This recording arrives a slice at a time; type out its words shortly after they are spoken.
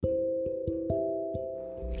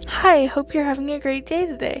Hi, hope you're having a great day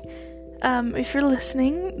today. If you're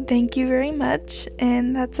listening, thank you very much,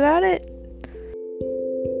 and that's about it.